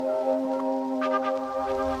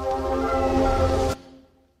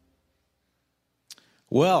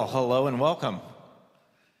Well, hello and welcome.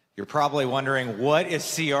 You're probably wondering, what is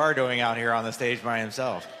CR doing out here on the stage by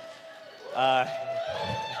himself?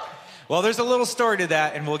 Well, there's a little story to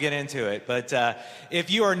that, and we'll get into it. But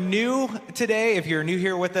if you are new today, if you're new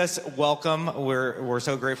here with us, welcome. We're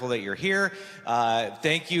so grateful that you're here.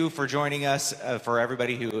 Thank you for joining us. For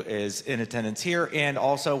everybody who is in attendance here and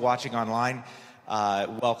also watching online,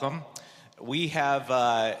 welcome. We have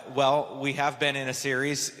been in a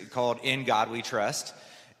series called "In God We Trust?" ?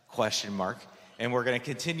 And we're going to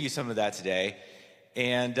continue some of that today.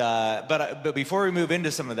 And but before we move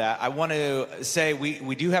into some of that, I want to say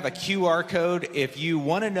we do have a QR code. If you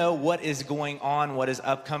want to know what is going on, what is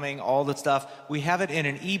upcoming, all the stuff, we have it in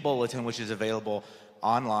an e-bulletin which is available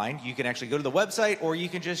online. You can actually go to the website, or you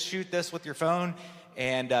can just shoot this with your phone,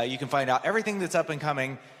 and you can find out everything that's up and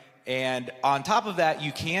coming. And on top of that,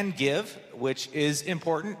 you can give, which is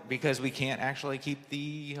important because we can't actually keep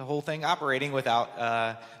the whole thing operating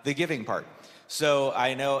without the giving part. So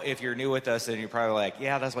I know if you're new with us, then you're probably like,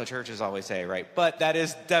 yeah, that's what churches always say, right? But that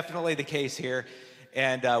is definitely the case here,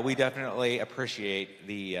 and we definitely appreciate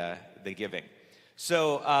the giving.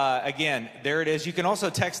 So again, there it is. You can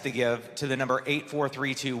also text to give to the number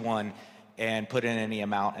 84321 and put in any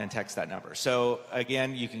amount and text that number. So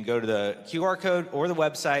again, you can go to the QR code or the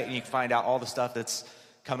website, and you can find out all the stuff that's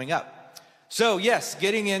coming up. So yes,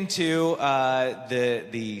 getting into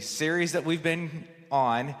the series that we've been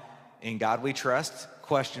on, "In God We Trust?" ?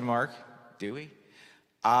 Do we?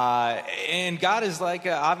 And God is like,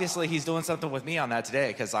 obviously He's doing something with me on that today,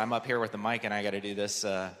 because I'm up here with the mic and I got to do this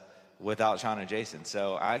without Sean and Jason.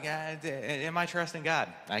 So am I trusting God?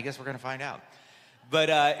 I guess we're going to find out. But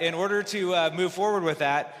in order to move forward with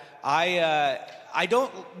that, I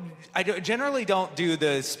generally don't do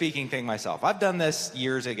the speaking thing myself. I've done this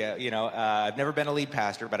years ago. I've never been a lead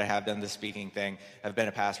pastor, but I have done the speaking thing. I've been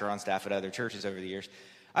a pastor on staff at other churches over the years.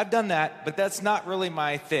 I've done that, but that's not really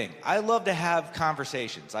my thing. I love to have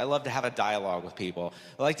conversations. I love to have a dialogue with people.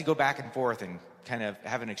 I like to go back and forth and kind of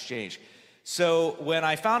have an exchange. So when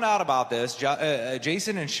I found out about this,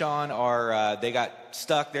 Jason and Sean they got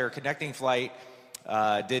stuck. Their connecting flight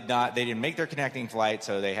they didn't make their connecting flight,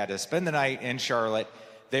 so they had to spend the night in Charlotte.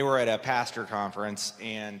 They were at a pastor conference,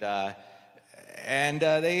 and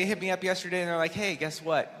they hit me up yesterday, and they're like, "Hey, guess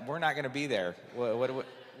what? We're not going to be there. What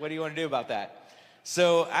do you want to do about that?"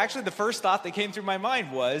 So actually, the first thought that came through my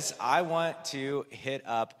mind was, I want to hit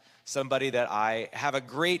up somebody that I have a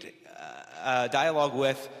great dialogue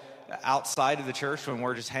with outside of the church when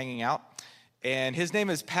we're just hanging out. And his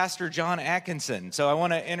name is Pastor John Atkinson. So I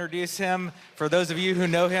want to introduce him for those of you who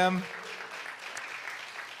know him.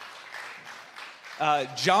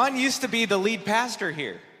 John used to be the lead pastor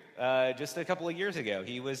here just a couple of years ago.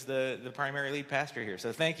 He was the primary lead pastor here.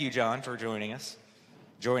 So thank you, John, for joining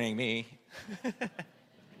me.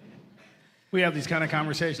 We have these kind of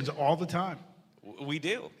conversations all the time. We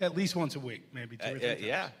do. At least once a week, maybe 2 or 3 times.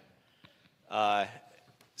 Yeah.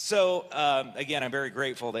 So, again, I'm very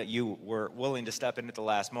grateful that you were willing to step in at the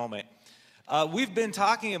last moment. We've been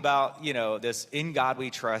talking about, this "In God We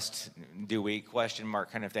Trust? Do we?" ?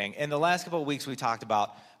 Kind of thing. And the last couple of weeks, we talked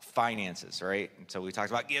about finances, right? So we talked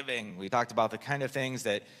about giving. We talked about the kind of things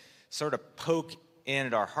that sort of poke in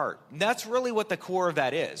at our heart. And that's really what the core of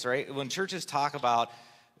that is, right? When churches talk about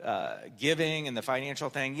giving and the financial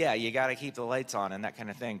thing, yeah, you got to keep the lights on and that kind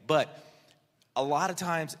of thing. But a lot of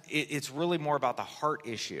times, it's really more about the heart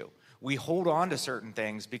issue. We hold on to certain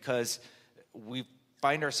things because we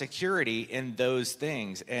find our security in those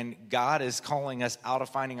things, and God is calling us out of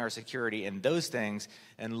finding our security in those things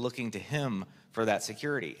and looking to Him for that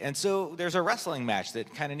security. And so there's a wrestling match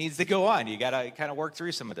that kind of needs to go on. You got to kind of work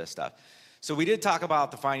through some of this stuff. So we did talk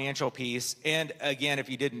about the financial piece, and again, if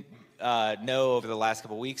you didn't know over the last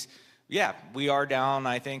couple of weeks, yeah, we are down,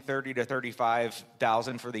 I think, 30 to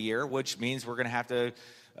 35,000 for the year, which means we're going to have to,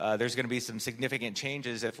 there's going to be some significant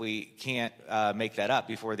changes if we can't make that up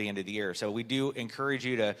before the end of the year. So we do encourage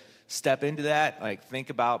you to step into that, like think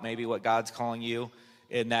about maybe what God's calling you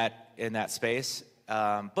in that space.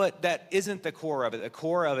 But that isn't the core of it. The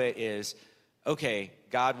core of it is, okay,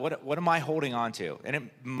 God, what am I holding on to? And it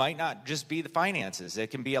might not just be the finances.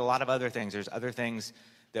 It can be a lot of other things. There's other things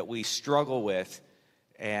that we struggle with.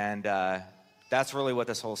 And that's really what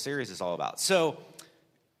this whole series is all about. So,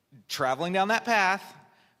 traveling down that path,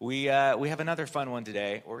 we have another fun one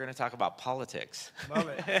today. We're going to talk about politics. Love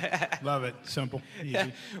it. Love it. Simple. Easy.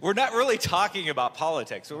 Yeah, we're not really talking about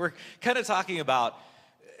politics, but we're kind of talking about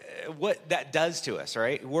what that does to us,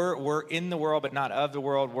 right? We're in the world, but not of the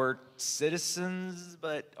world. We're citizens,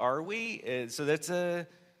 but are we? So that's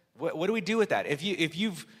what do we do with that? If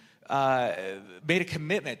you've made a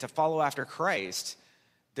commitment to follow after Christ,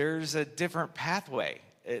 there's a different pathway.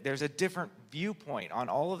 There's a different viewpoint on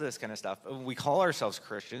all of this kind of stuff. We call ourselves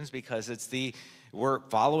Christians because we're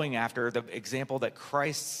following after the example that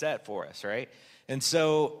Christ set for us, right? And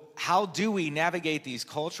so how do we navigate these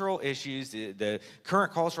cultural issues, the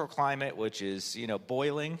current cultural climate, which is,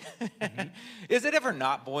 boiling? Mm-hmm. Is it ever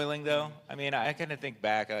not boiling, though? I mean, I kind of think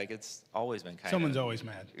back, like it's always been kind of... Someone's always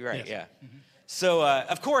mad. Right, yes. Yeah. Mm-hmm. So,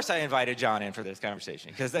 of course, I invited John in for this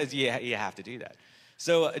conversation because you have to do that.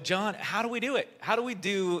 So, John, how do we do it? How do we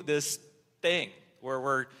do this thing where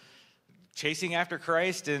we're chasing after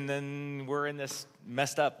Christ and then we're in this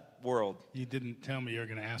messed up world? You didn't tell me you were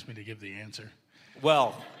going to ask me to give the answer.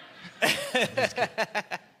 Well,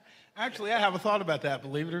 actually, I have a thought about that,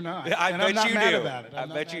 believe it or not. I bet I'm not you mad do. about it. I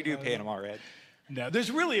bet you do, Panama Red. No, there's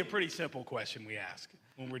really a pretty simple question we ask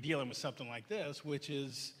when we're dealing with something like this, which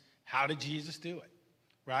is, how did Jesus do it?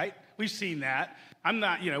 Right? We've seen that.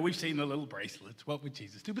 We've seen the little bracelets. What would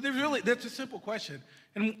Jesus do? But that's a simple question.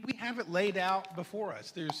 And we have it laid out before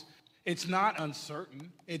us. It's not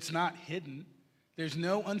uncertain. It's not hidden. There's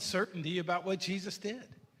no uncertainty about what Jesus did.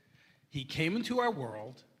 He came into our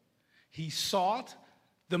world. He sought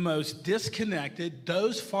the most disconnected,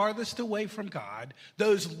 those farthest away from God,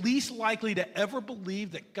 those least likely to ever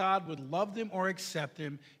believe that God would love them or accept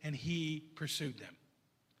them, and he pursued them.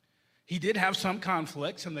 He did have some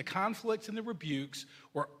conflicts, and the conflicts and the rebukes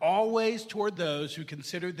were always toward those who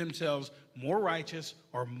considered themselves more righteous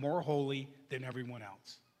or more holy than everyone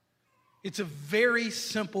else. It's a very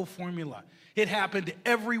simple formula. It happened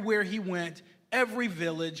everywhere he went, every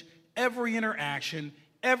village, every interaction,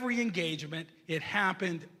 every engagement. It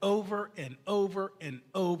happened over and over and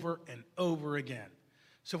over and over again.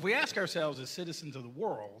 So if we ask ourselves as citizens of the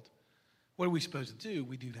world, what are we supposed to do?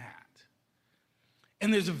 We do that.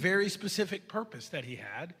 And there's a very specific purpose that he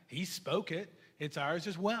had. He spoke it. It's ours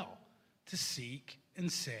as well, to seek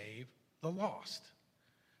and save the lost.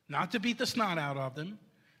 Not to beat the snot out of them.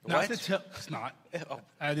 Not to tell snot. Oh.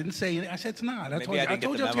 I didn't say it. I said snot. I told you I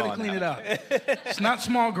was going to clean it up. It's not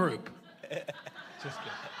small group. Just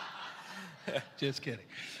kidding. Just kidding.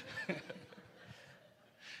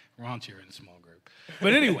 Ron's here in small group.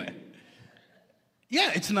 But anyway,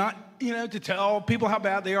 yeah, it's not, to tell people how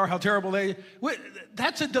bad they are, how terrible they are.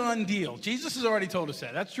 That's a done deal. Jesus has already told us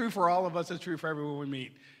that. That's true for all of us. That's true for everyone we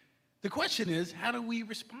meet. The question is, how do we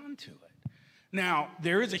respond to it? Now,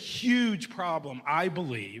 there is a huge problem, I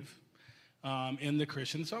believe, in the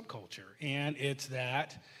Christian subculture, and it's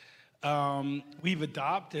that we've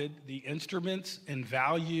adopted the instruments and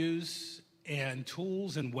values and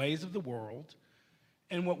tools and ways of the world,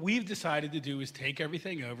 and what we've decided to do is take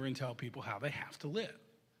everything over and tell people how they have to live.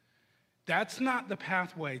 That's not the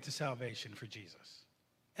pathway to salvation for Jesus,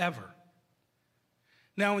 ever.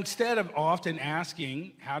 Now, instead of often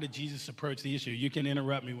asking, how did Jesus approach the issue? You can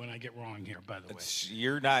interrupt me when I get wrong here, by the way.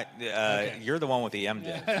 You're not, okay. You're the one with the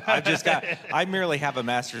MDiv. I merely have a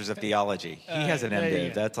master's of theology. He has an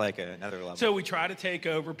MDiv. That's like another level. So we try to take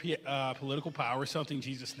over political power, something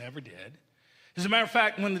Jesus never did. As a matter of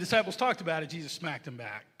fact, when the disciples talked about it, Jesus smacked them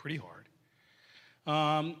back pretty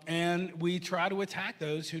hard. And we try to attack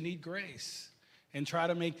those who need grace and try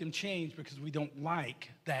to make them change because we don't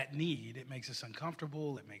like that need. It makes us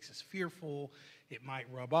uncomfortable. It makes us fearful. It might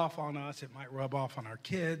rub off on us. It might rub off on our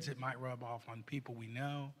kids. It might rub off on people we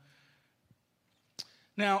know.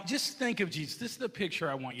 Now, just think of Jesus. This is the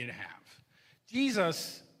picture I want you to have.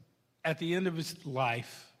 Jesus, at the end of his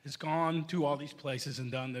life, has gone to all these places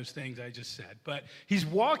and done those things I just said. But he's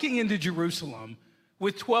walking into Jerusalem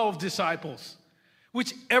with 12 disciples,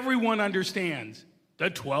 which everyone understands. The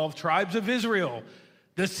 12 tribes of Israel.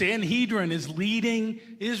 The Sanhedrin is leading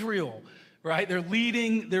Israel, right? They're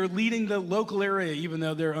leading the local area, even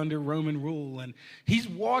though they're under Roman rule. And he's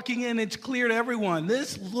walking in, it's clear to everyone.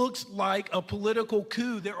 This looks like a political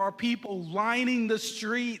coup. There are people lining the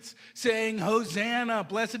streets saying, Hosanna,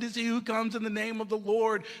 blessed is he who comes in the name of the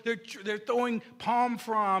Lord. They're throwing palm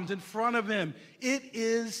fronds in front of him.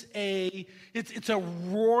 It's a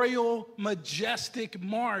royal, majestic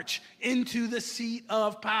march into the seat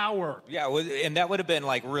of power. Yeah, and that would have been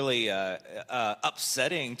like really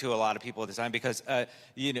upsetting to a lot of people at the time because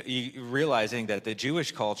you realizing that the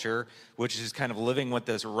Jewish culture, which is kind of living with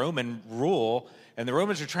this Roman rule, and the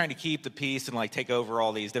Romans are trying to keep the peace and like take over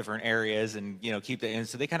all these different areas and and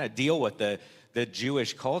so they kind of deal with the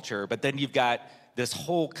Jewish culture. But then you've got this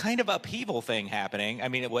whole kind of upheaval thing happening. I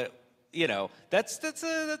mean, that's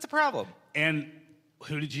a problem. And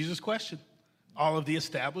who did Jesus question? All of the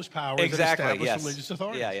established powers exactly, and established yes. religious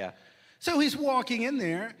authorities. Yeah. So he's walking in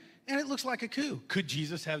there, and it looks like a coup. Could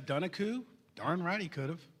Jesus have done a coup? Darn right he could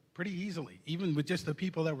have, pretty easily, even with just the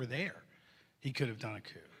people that were there. He could have done a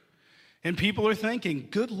coup. And people are thinking,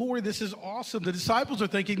 good Lord, this is awesome. The disciples are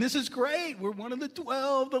thinking, this is great. We're one of the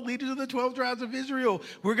 12, the leaders of the 12 tribes of Israel.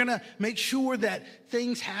 We're going to make sure that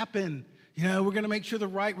things happen. We're going to make sure the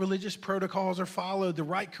right religious protocols are followed, the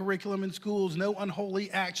right curriculum in schools, no unholy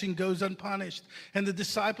action goes unpunished. And the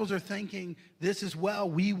disciples are thinking, this is well,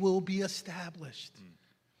 we will be established.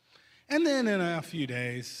 And then in a few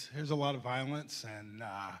days, there's a lot of violence, and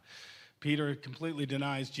Peter completely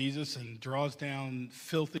denies Jesus and draws down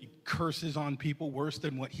filthy curses on people worse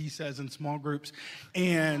than what he says in small groups.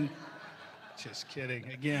 And just kidding.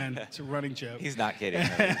 Again, it's a running joke. He's not kidding.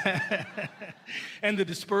 And the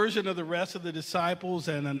dispersion of the rest of the disciples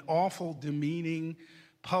and an awful, demeaning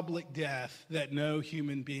public death that no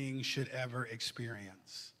human being should ever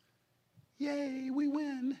experience. Yay, we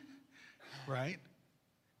win. Right?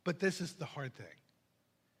 But this is the hard thing.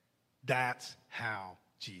 That's how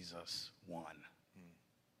Jesus won.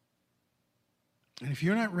 And if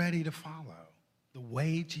you're not ready to follow the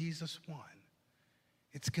way Jesus won,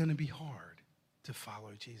 it's going to be hard to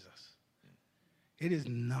follow Jesus. It is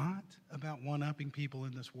not about one-upping people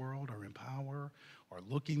in this world or in power or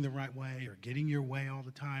looking the right way or getting your way all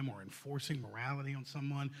the time or enforcing morality on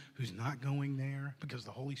someone who's not going there because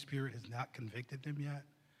the Holy Spirit has not convicted them yet.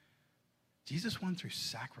 Jesus won through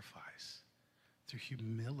sacrifice, through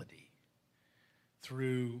humility,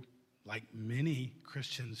 through, like many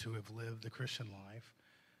Christians who have lived the Christian life,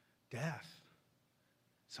 death,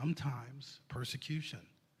 sometimes persecution.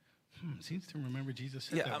 Seems to remember Jesus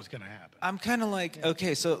said that was going to happen. I'm kind of like,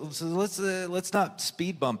 okay, so let's not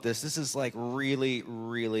speed bump this. This is like really,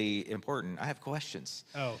 really important. I have questions.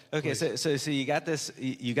 Oh, okay. So you got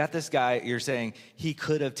this guy. You're saying he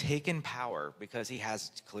could have taken power because he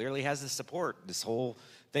clearly has the support. This whole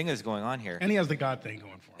thing is going on here, and he has the God thing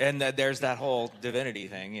going for him. And there's that whole divinity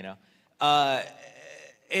thing,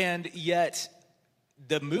 and yet.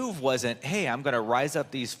 The move wasn't, hey, I'm going to rise up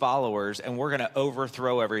these followers and we're going to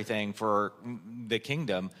overthrow everything for the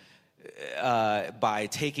kingdom by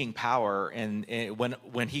taking power. And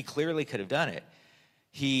when he clearly could have done it,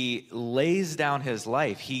 he lays down his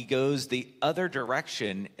life. He goes the other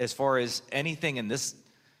direction as far as anything in this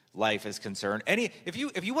life is concerned. If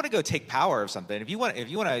you want to go take power of something, if you're a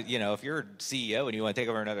CEO and you want to take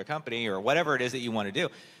over another company or whatever it is that you want to do,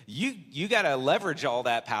 you got to leverage all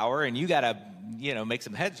that power and you got to make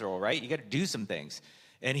some heads roll, right? You got to do some things.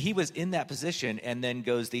 And he was in that position and then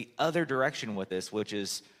goes the other direction with this, which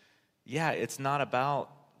is, it's not about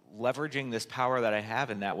leveraging this power that I have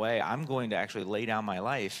in that way. I'm going to actually lay down my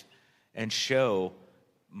life and show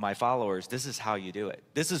my followers, this is how you do it.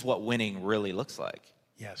 This is what winning really looks like.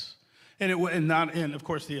 Yes, and of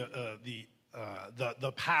course the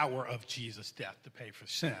power of Jesus' death to pay for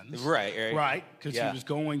sins. Right. Because he was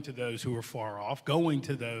going to those who were far off, going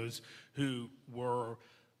to those who were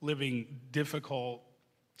living difficult,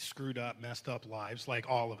 screwed up, messed up lives like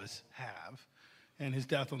all of us have, and his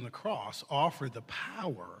death on the cross offered the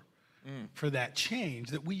power for that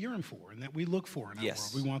change that we yearn for and that we look for in our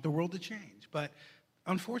world. We want the world to change, but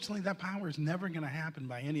unfortunately, that power is never going to happen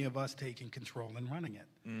by any of us taking control and running it.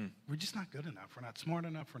 We're just not good enough. We're not smart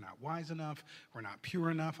enough. We're not wise enough. We're not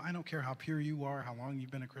pure enough. I don't care how pure you are, how long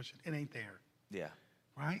you've been a Christian. It ain't there. Yeah.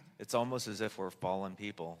 Right? It's almost as if we're fallen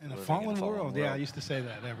people. In a fallen world. Yeah, I used to say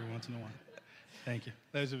that every once in a while. Thank you.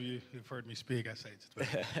 Those of you who've heard me speak, I say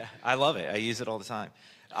it. I love it. I use it all the time.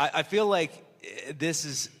 I feel like this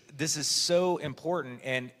is so important,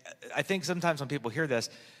 and I think sometimes when people hear this,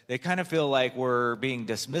 they kind of feel like we're being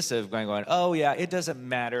dismissive, going, oh yeah, it doesn't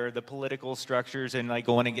matter, the political structures and like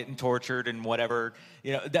going and getting tortured and whatever.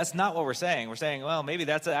 That's not what we're saying. We're saying, well, maybe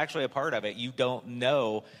that's actually a part of it. You don't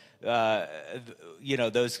know,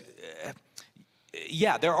 those.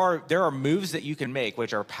 There are moves that you can make,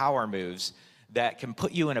 which are power moves that can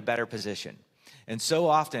put you in a better position. And so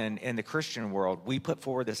often in the Christian world, we put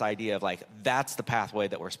forward this idea of like, that's the pathway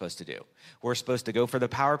that we're supposed to do. We're supposed to go for the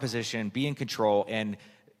power position, be in control, and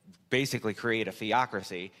basically create a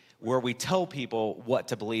theocracy where we tell people what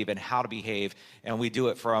to believe and how to behave, and we do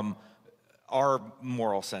it from our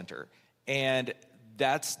moral center. And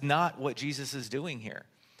that's not what Jesus is doing here.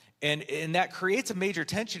 And that creates a major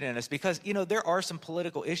tension in us because, there are some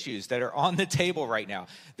political issues that are on the table right now.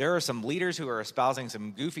 There are some leaders who are espousing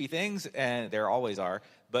some goofy things, and there always are,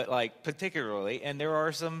 but like particularly, and there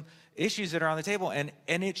are some issues that are on the table, and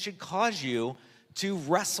it should cause you to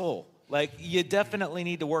wrestle. Like, you definitely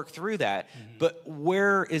need to work through that. But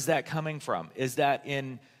where is that coming from? Is that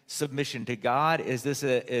in submission to God? Is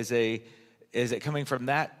it coming from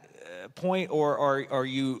that point, or are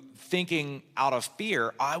you thinking out of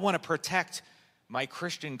fear? I want to protect my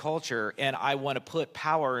Christian culture, and I want to put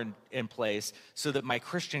power in place so that my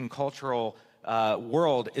Christian cultural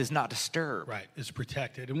world is not disturbed. Right, is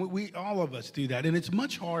protected. And we all of us do that. And it's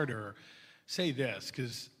much harder, say this,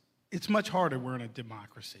 because it's much harder, we're in a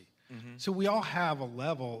democracy. Mm-hmm. So we all have a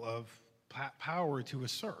level of power to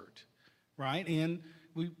assert, right? And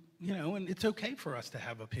and it's okay for us to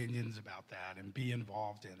have opinions about that and be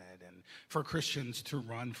involved in it, and for Christians to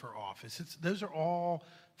run for office. Those are all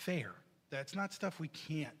fair. That's not stuff we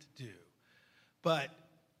can't do. But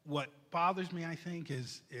what bothers me, I think,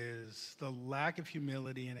 is the lack of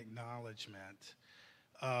humility and acknowledgement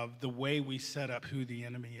of the way we set up who the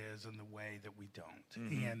enemy is and the way that we don't,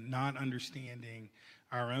 mm-hmm. and not understanding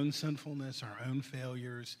our own sinfulness, our own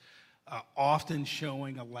failures, often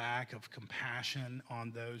showing a lack of compassion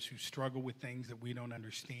on those who struggle with things that we don't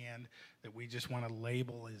understand, that we just want to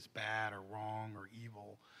label as bad or wrong or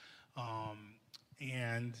evil.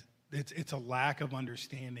 And it's a lack of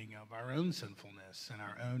understanding of our own sinfulness and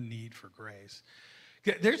our own need for grace.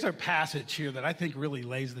 There's a passage here that I think really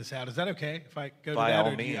lays this out. Is that okay if I go to that? By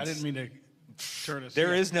all means. I didn't mean to turn us.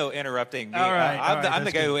 There is no interrupting me. All right, I'm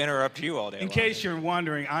the guy who interrupts you all day In long. case you're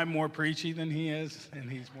wondering, I'm more preachy than he is, and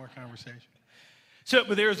he's more conversation.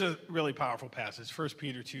 But there's a really powerful passage, 1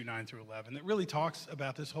 Peter 2, 9 through 11, that really talks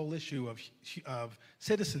about this whole issue of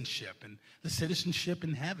citizenship and the citizenship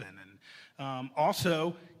in heaven, and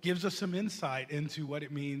also gives us some insight into what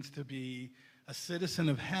it means to be a citizen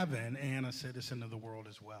of heaven and a citizen of the world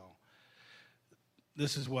as well.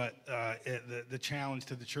 This is what the challenge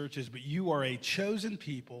to the church is. But you are a chosen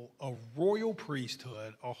people, a royal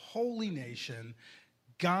priesthood, a holy nation,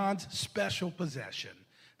 God's special possession,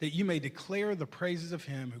 that you may declare the praises of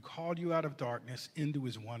him who called you out of darkness into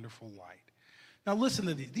his wonderful light. Now listen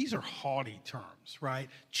to these. These are haughty terms, right?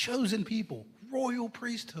 Chosen people, royal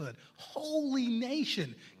priesthood, holy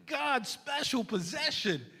nation, God's special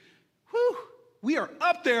possession. Whew, we are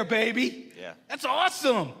up there, baby. Yeah. That's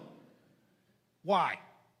awesome. Why?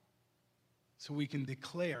 So we can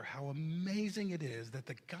declare how amazing it is that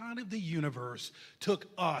the God of the universe took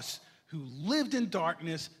us who lived in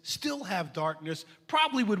darkness, still have darkness,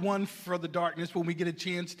 probably would run for the darkness when we get a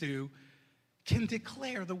chance to, can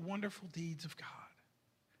declare the wonderful deeds of God.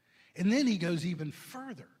 And then he goes even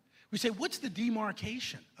further. We say, what's the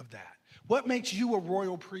demarcation of that? What makes you a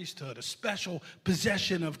royal priesthood, a special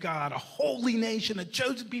possession of God, a holy nation, a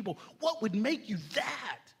chosen people? What would make you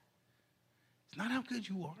that? It's not how good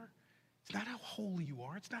you are. It's not how holy you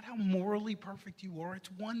are. It's not how morally perfect you are.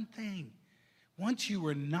 It's one thing. Once you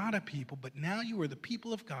were not a people, but now you are the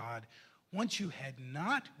people of God. Once you had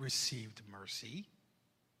not received mercy,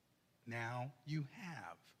 now you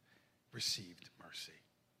have received mercy.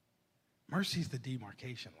 Mercy is the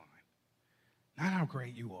demarcation line. Not how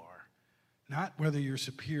great you are. Not whether you're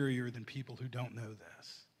superior than people who don't know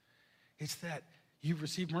this. It's that you've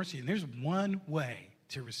received mercy. And there's one way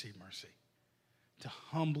to receive mercy. To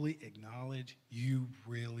humbly acknowledge you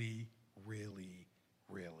really, really,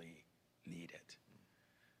 really need it.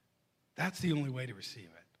 That's the only way to receive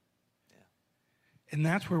it. Yeah. And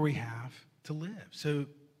that's where we have to live. So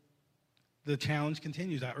the challenge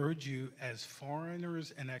continues. I urge you as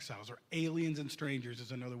foreigners and exiles, or aliens and strangers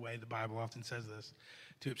is another way the Bible often says this,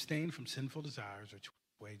 to abstain from sinful desires which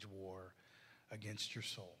wage war against your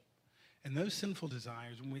soul. And those sinful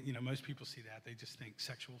desires, most people see that, they just think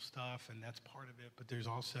sexual stuff, and that's part of it. But there's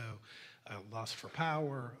also a lust for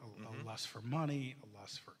power, a lust for money, a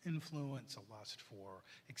lust for influence, a lust for,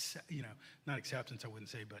 not acceptance, I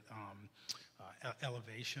wouldn't say, but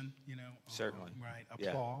elevation, Certainly. Right,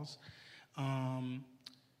 applause. Yeah.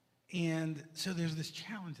 And so there's this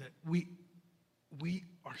challenge that we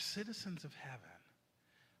are citizens of heaven,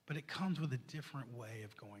 but it comes with a different way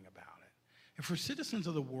of going about it. And for citizens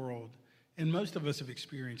of the world, and most of us have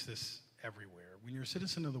experienced this everywhere. When you're a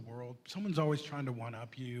citizen of the world, someone's always trying to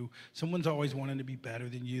one-up you. Someone's always wanting to be better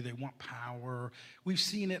than you. They want power. We've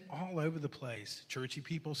seen it all over the place. Churchy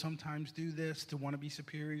people sometimes do this to want to be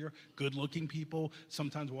superior. Good-looking people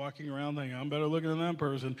sometimes walking around thinking, I'm better looking than that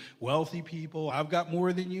person. Wealthy people, I've got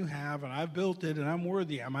more than you have, and I've built it, and I'm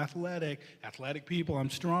worthy. I'm athletic. Athletic people, I'm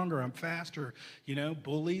stronger. I'm faster.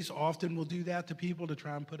 Bullies often will do that to people to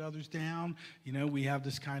try and put others down. We have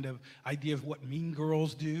this kind of idea of what mean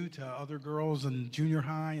girls do to other girls in junior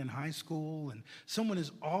high and high school, and someone is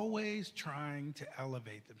always trying to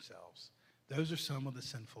elevate themselves. Those are some of the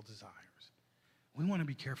sinful desires. We want to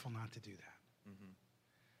be careful not to do that.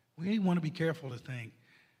 Mm-hmm. We want to be careful to think,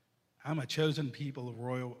 I'm a chosen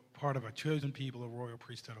people, part of a chosen people, a royal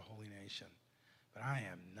priesthood, a holy nation. but I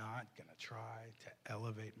am not going to try to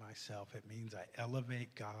elevate myself. It means I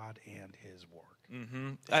elevate God and his work.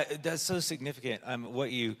 That's so significant.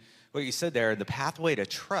 What you said there, the pathway to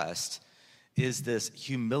trust is this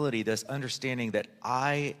humility, this understanding that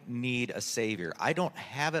I need a Savior. I don't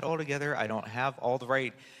have it all together. I don't have all the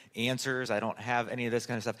right answers. I don't have any of this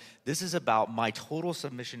kind of stuff. This is about my total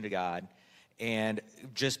submission to God and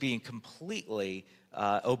just being completely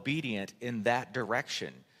obedient in that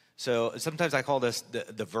direction. So sometimes I call this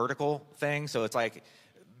the vertical thing. So it's like,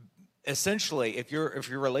 essentially, if your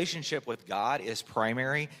relationship with God is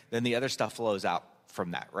primary, then the other stuff flows out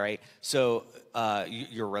from that, right? So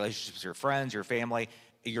your relationships with your friends, your family,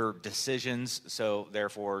 your decisions, so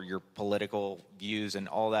therefore your political views and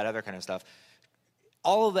all that other kind of stuff,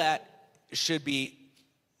 all of that should be,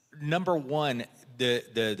 number one,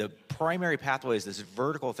 the primary pathway is this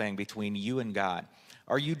vertical thing between you and God.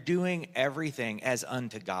 Are you doing everything as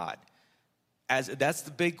unto God? That's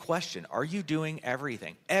the big question. Are you doing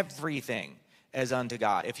everything as unto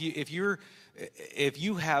God? If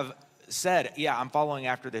you have said, yeah, I'm following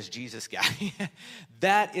after this Jesus guy,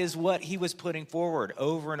 that is what he was putting forward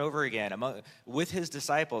over and over again with his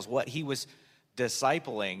disciples. What he was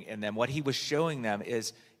discipling in them, what he was showing them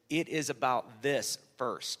is, it is about this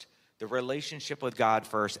first, the relationship with God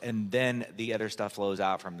first, and then the other stuff flows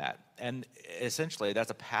out from that. And essentially,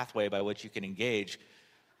 that's a pathway by which you can engage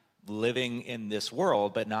living in this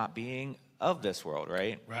world, but not being of this world,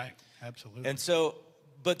 right? Right, absolutely. And so,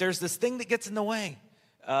 but there's this thing that gets in the way.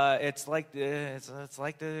 It's like there's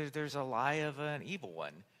a lie of an evil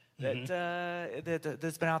one that's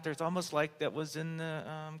been out there. It's almost like that was in the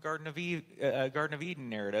Garden of Eden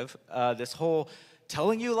narrative. This whole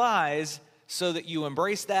telling you lies so that you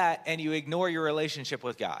embrace that and you ignore your relationship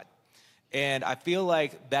with God. And I feel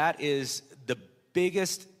like that is the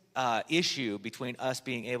biggest issue between us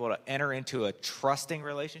being able to enter into a trusting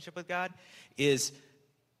relationship with God is,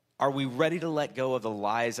 are we ready to let go of the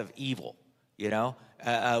lies of evil? You know,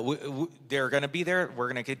 they're going to be there. We're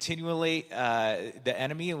going to continually, the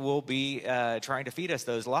enemy will be trying to feed us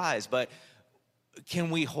those lies. But can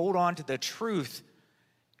we hold on to the truth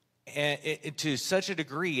to such a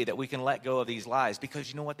degree that we can let go of these lies? Because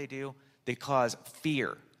you know what they do? They cause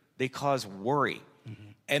fear. They cause worry.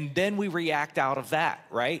 And then we react out of that,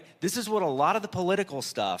 right? This is what a lot of the political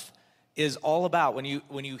stuff is all about. When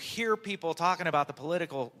you hear people talking about the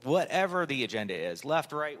political, whatever the agenda is,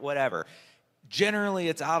 left, right, whatever, generally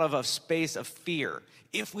it's out of a space of fear.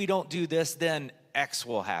 If we don't do this, then X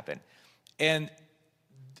will happen. And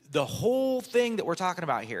the whole thing that we're talking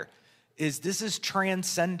about here is, this is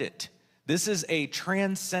transcendent. This is a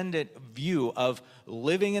transcendent view of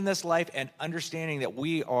living in this life and understanding that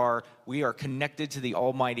we are connected to the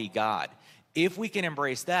Almighty God. If we can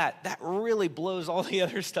embrace that, that really blows all the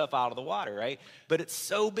other stuff out of the water, right? But it's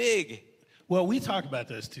so big. Well, we talk about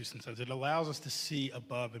those two sometimes. It allows us to see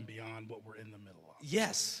above and beyond what we're in the middle of.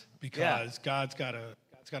 Yes. Because God's got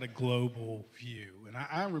a global view. And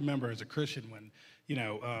I remember as a Christian when,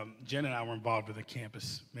 Jen and I were involved with a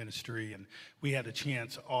campus ministry, and we had the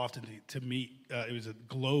chance often to meet. It was a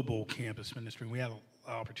global campus ministry. And we had an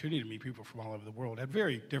opportunity to meet people from all over the world. Had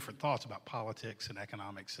very different thoughts about politics and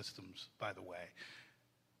economic systems, by the way.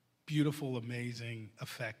 Beautiful, amazing,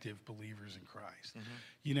 effective believers in Christ.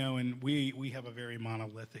 And we have a very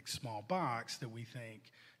monolithic small box that we think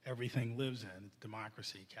everything lives in: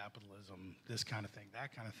 democracy, capitalism, this kind of thing,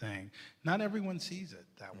 that kind of thing. Not everyone sees it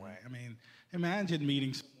that way. I mean, imagine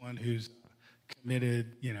meeting someone who's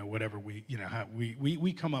committed, whatever how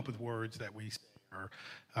we come up with words that we say, or,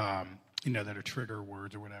 that are trigger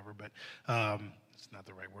words or whatever, but it's not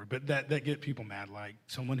the right word, but that get people mad, like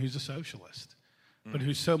someone who's a socialist, but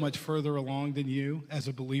who's so much further along than you as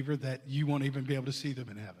a believer that you won't even be able to see them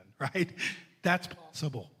in heaven, right? That's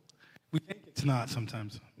possible. We think it's not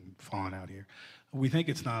sometimes. I'm falling out here. We think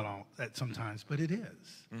it's not all that sometimes, but it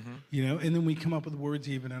is. And then we come up with words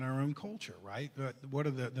even in our own culture, right? What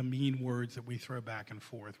are the mean words that we throw back and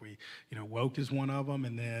forth? Woke is one of them,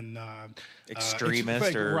 and then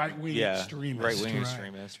extremist or right-wing extremist. Right-wing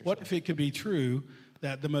extremist. What if it could be true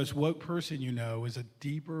that the most woke person is a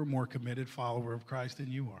deeper, more committed follower of Christ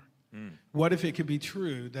than you are? What if it could be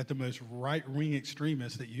true that the most right-wing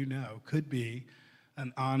extremist that you know could be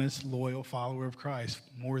an honest, loyal follower of Christ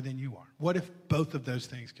more than you are? What if both of those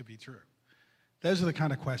things could be true? Those are the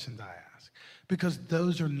kind of questions I ask, because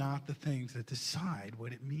those are not the things that decide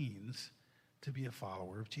what it means to be a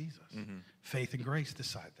follower of Jesus. Faith and grace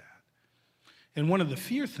decide that. And one of the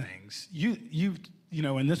fear things,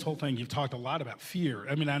 in this whole thing, you've talked a lot about fear.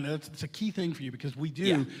 I mean, I know it's a key thing for you, because we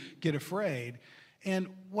do get afraid. And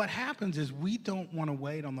what happens is we don't want to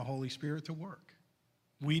wait on the Holy Spirit to work.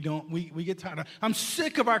 We get tired. I'm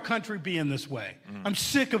sick of our country being this way. I'm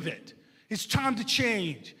sick of it. It's time to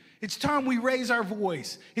change. It's time we raise our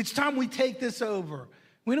voice. It's time we take this over.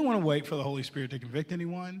 We don't want to wait for the Holy Spirit to convict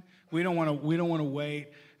anyone. We don't want to wait.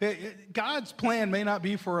 God's plan may not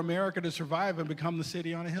be for America to survive and become the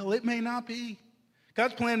city on a hill. It may not be.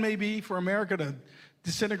 God's plan may be for America to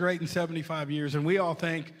disintegrate in 75 years, and we all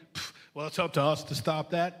think, well, it's up to us to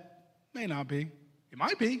stop that. May not be. It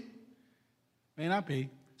might be. May not be.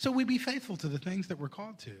 So we be faithful to the things that we're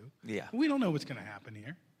called to. Yeah. We don't know what's going to happen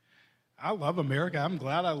here. I love America. I'm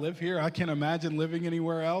glad I live here. I can't imagine living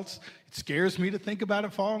anywhere else. It scares me to think about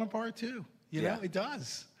it falling apart too. You know, it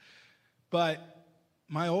does. But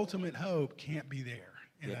my ultimate hope can't be there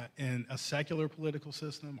in a secular political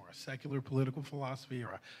system or a secular political philosophy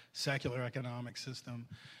or a secular economic system.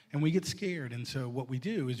 And we get scared. And so what we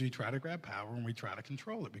do is we try to grab power and we try to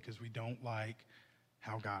control it because we don't like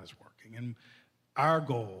how God is working. And our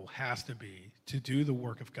goal has to be to do the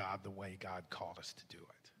work of God the way God called us to do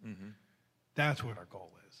it. Mm-hmm. That's what our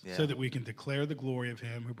goal is, so that we can declare the glory of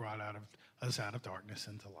him who brought us out of darkness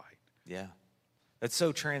into light. Yeah. It's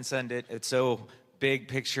so transcendent. It's so big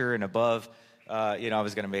picture and above. I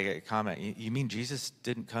was going to make a comment. You mean Jesus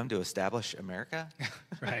didn't come to establish America?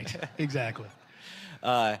 Right, exactly.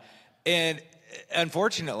 And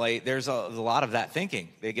unfortunately, there's a lot of that thinking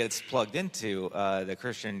that gets plugged into the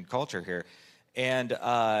Christian culture here. And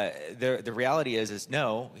the reality is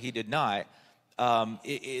no, he did not.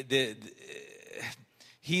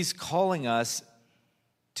 He's calling us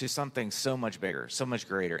to something so much bigger, so much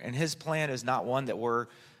greater. And his plan is not one that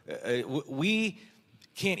we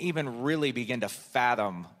can't even really begin to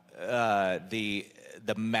fathom the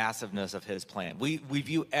massiveness of his plan. We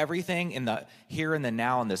view everything in the here and the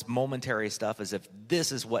now and this momentary stuff as if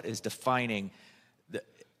this is what is defining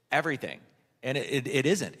everything. And it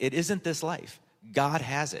isn't. It isn't this life. God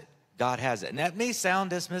has it. God has it. And that may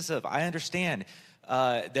sound dismissive. I understand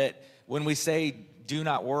that when we say do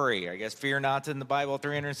not worry, I guess fear not's in the Bible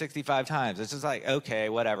 365 times. It's just like, okay,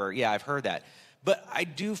 whatever. Yeah, I've heard that. But I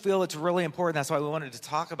do feel it's really important. That's why we wanted to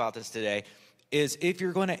talk about this today, is if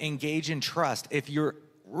you're going to engage in trust, if you're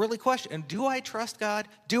really questioning, do I trust God?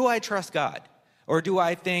 Do I trust God? Or do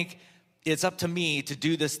I think it's up to me to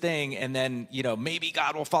do this thing and then, maybe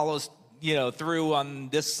God will follow through on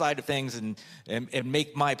this side of things and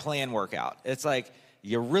make my plan work out? It's like,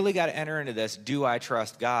 you really got to enter into this, do I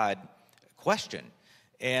trust God question.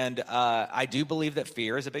 And I do believe that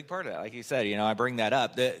fear is a big part of that. Like you said, I bring that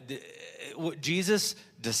up. Jesus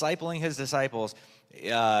discipling his disciples,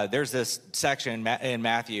 there's this section in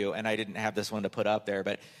Matthew, and I didn't have this one to put up there,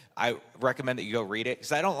 but I recommend that you go read it,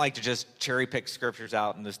 because I don't like to just cherry pick scriptures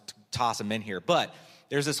out and just toss them in here. But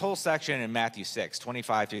there's this whole section in Matthew 6,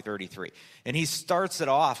 25 through 33. And he starts it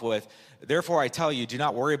off with, therefore I tell you, do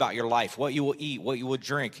not worry about your life, what you will eat, what you will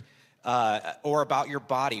drink, or about your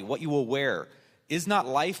body, what you will wear. Is not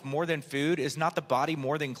life more than food? Is not the body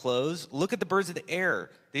more than clothes? Look at the birds of the air.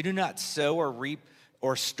 They do not sow or reap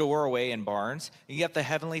or store away in barns, and yet the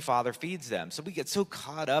Heavenly Father feeds them. So we get so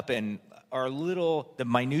caught up in the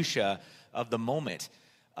minutia of the moment.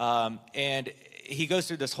 And he goes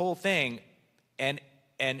through this whole thing, and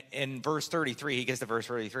in verse 33, he gets to verse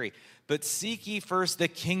 33. But seek ye first the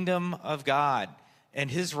kingdom of God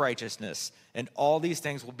and his righteousness, and all these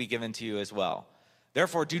things will be given to you as well.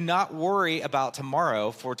 Therefore, do not worry about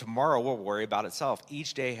tomorrow, for tomorrow will worry about itself.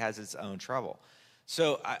 Each day has its own trouble.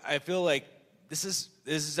 So I feel like this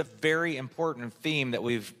is a very important theme that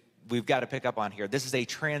we've got to pick up on here. This is a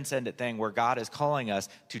transcendent thing where God is calling us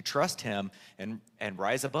to trust him and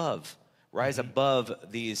rise above. Rise above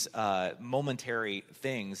these momentary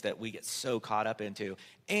things that we get so caught up into.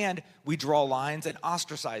 And we draw lines and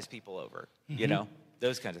ostracize people over,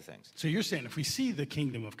 those kinds of things. So you're saying if we see the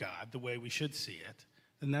kingdom of God the way we should see it,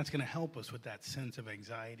 then that's going to help us with that sense of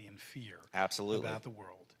anxiety and fear. Absolutely. About the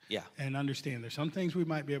world. Yeah. And understand there's some things we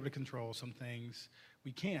might be able to control, some things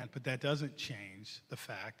we can't, but that doesn't change the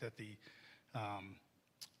fact that the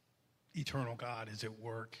eternal God is at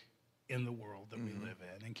work in the world that we live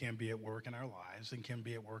in, and can be at work in our lives, and can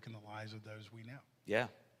be at work in the lives of those we know. Yeah.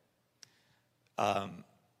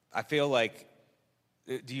 I feel like,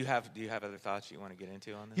 do you have other thoughts you want to get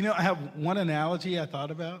into on this? I have one analogy I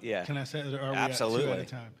thought about. Yeah. Can I say it? Or are we Absolutely. At 2 at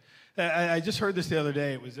a time? I just heard this the other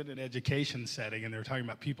day. It was in an education setting, and they were talking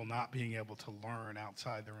about people not being able to learn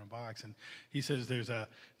outside their own box. And he says there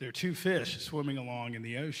are two fish swimming along in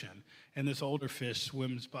the ocean, and this older fish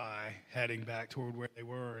swims by, heading back toward where they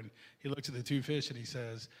were. And he looks at the two fish, and he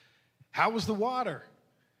says, "How was the water?"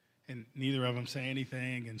 And neither of them say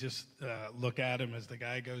anything, and just look at him as the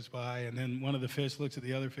guy goes by. And then one of the fish looks at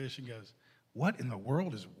the other fish and goes, what in the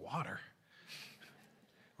world is water?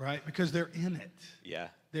 Right? Because they're in it. Yeah.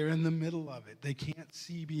 They're in the middle of it. They can't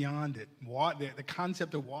see beyond it. The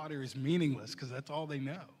concept of water is meaningless because that's all they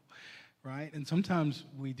know, right? And sometimes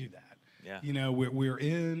we do that. Yeah. You know, we're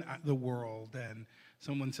in the world, and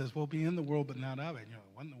someone says, well, be in the world but not of it. You know,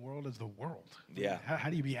 what in the world is the world? Yeah. How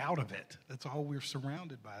do you be out of it? That's all we're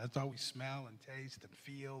surrounded by. That's all we smell and taste and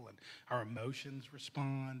feel, and our emotions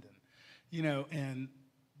respond. And, you know, and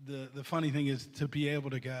the funny thing is to be able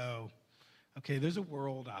to go, okay, there's a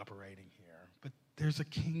world operating here, but there's a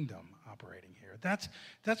kingdom operating here. That's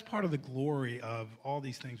part of the glory of all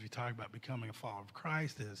these things we talk about becoming a follower of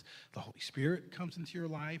Christ is the Holy Spirit comes into your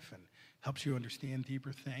life and helps you understand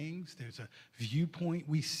deeper things. There's a viewpoint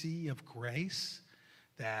we see of grace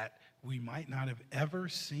that we might not have ever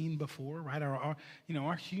seen before, right?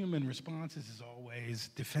 Our human responses is always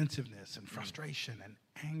defensiveness and frustration and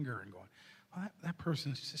anger and going, well, that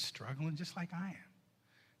person's just struggling just like I am.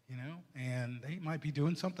 You know, and they might be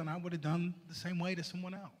doing something I would have done the same way to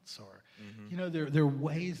someone else. Or, you know, there are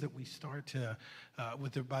ways that we start to,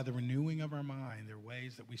 by the renewing of our mind, there are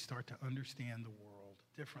ways that we start to understand the world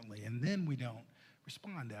differently. And then we don't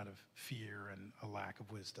respond out of fear and a lack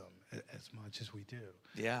of wisdom as much as we do.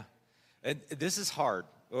 Yeah. And this is hard.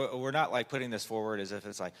 We're not like putting this forward as if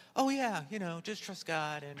it's like, oh, yeah, you know, just trust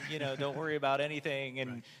God and, you know, don't worry about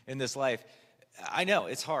anything in this life. I know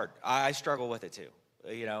it's hard. I struggle with it too.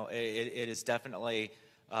 You know, it is definitely,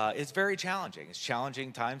 it's very challenging. It's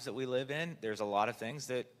challenging times that we live in. There's a lot of things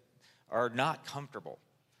that are not comfortable.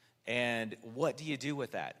 And what do you do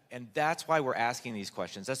with that? And that's why we're asking these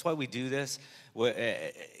questions. That's why we do this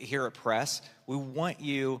here at Press. We want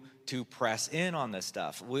you to press in on this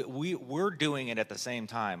stuff. We're doing it at the same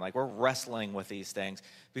time. Like we're wrestling with these things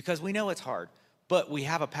because we know it's hard. But we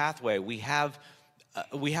have a pathway. We have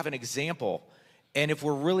an example. And if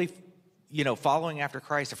we're really following after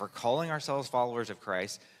Christ, if we're calling ourselves followers of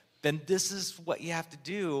Christ, then this is what you have to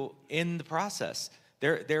do in the process.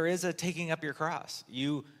 There is a taking up your cross.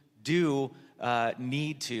 You do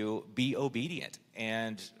need to be obedient,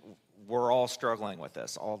 and we're all struggling with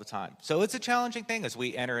this all the time. So it's a challenging thing as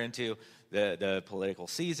we enter into the political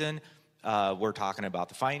season. We're talking about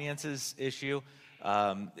the finances issue.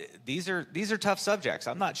 These are tough subjects.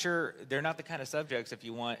 I'm not sure they're not the kind of subjects if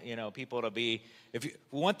you want, people to be, if you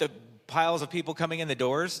want the piles of people coming in the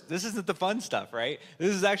doors, this isn't the fun stuff, right?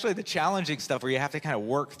 This is actually the challenging stuff where you have to kind of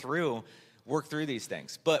work through these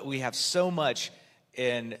things. But we have so much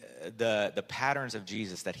in the patterns of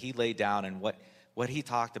Jesus that he laid down and what he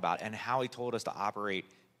talked about and how he told us to operate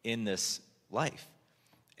in this life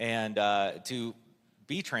and to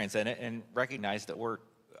be transcendent and recognize that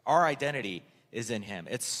our identity is in him.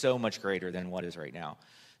 It's so much greater than what is right now.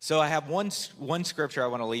 So I have one scripture I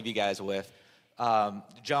want to leave you guys with.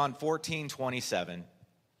 John 14:27. And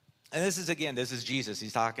this is Jesus.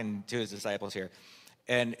 He's talking to his disciples here.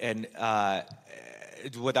 And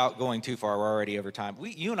without going too far, we're already over time.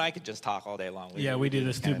 You and I could just talk all day long. We do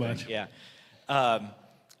this too much. Yeah.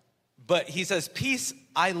 But he says, peace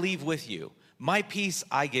I leave with you. My peace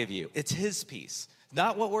I give you. It's his peace.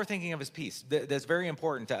 Not what we're thinking of as peace. That's very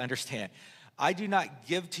important to understand. I do not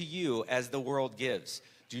give to you as the world gives.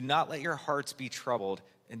 Do not let your hearts be troubled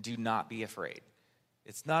and do not be afraid.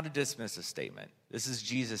 It's not a dismissive statement. This is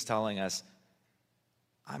Jesus telling us,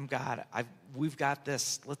 I'm God. We've got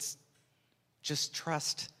this. Let's just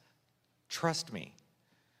trust me.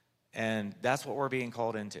 And that's what we're being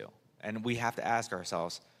called into. And we have to ask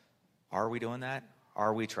ourselves, are we doing that?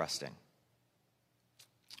 Are we trusting?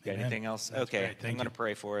 Got anything else? That's okay, great. I'm going to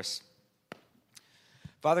pray for us.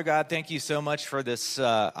 Father God, thank you so much for this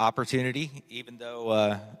opportunity, even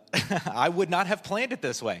though I would not have planned it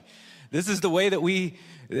this way. This is the way that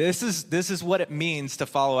this is what it means to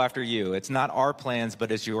follow after you. It's not our plans,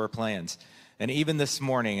 but it's your plans. And even this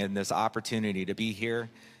morning in this opportunity to be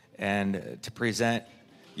here and to present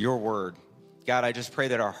your word, God, I just pray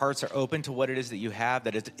that our hearts are open to what it is that you have,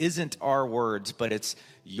 that it isn't our words, but it's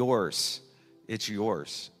yours. It's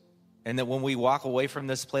yours. And that when we walk away from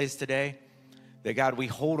this place today, that God, we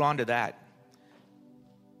hold on to that.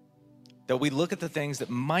 That we look at the things that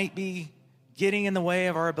might be getting in the way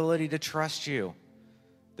of our ability to trust you.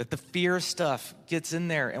 That the fear stuff gets in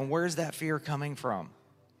there. And where's that fear coming from?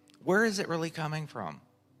 Where is it really coming from?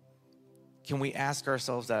 Can we ask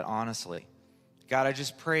ourselves that honestly? God, I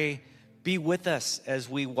just pray, be with us as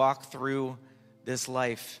we walk through this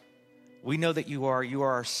life. We know that you are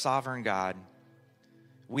our sovereign God.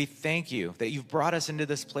 We thank you that you've brought us into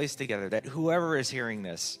this place together, that whoever is hearing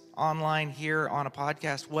this, online, here, on a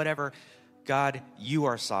podcast, whatever, God, you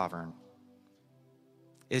are sovereign.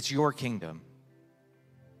 It's your kingdom.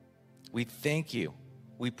 We thank you.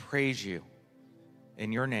 We praise you.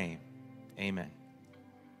 In your name, amen.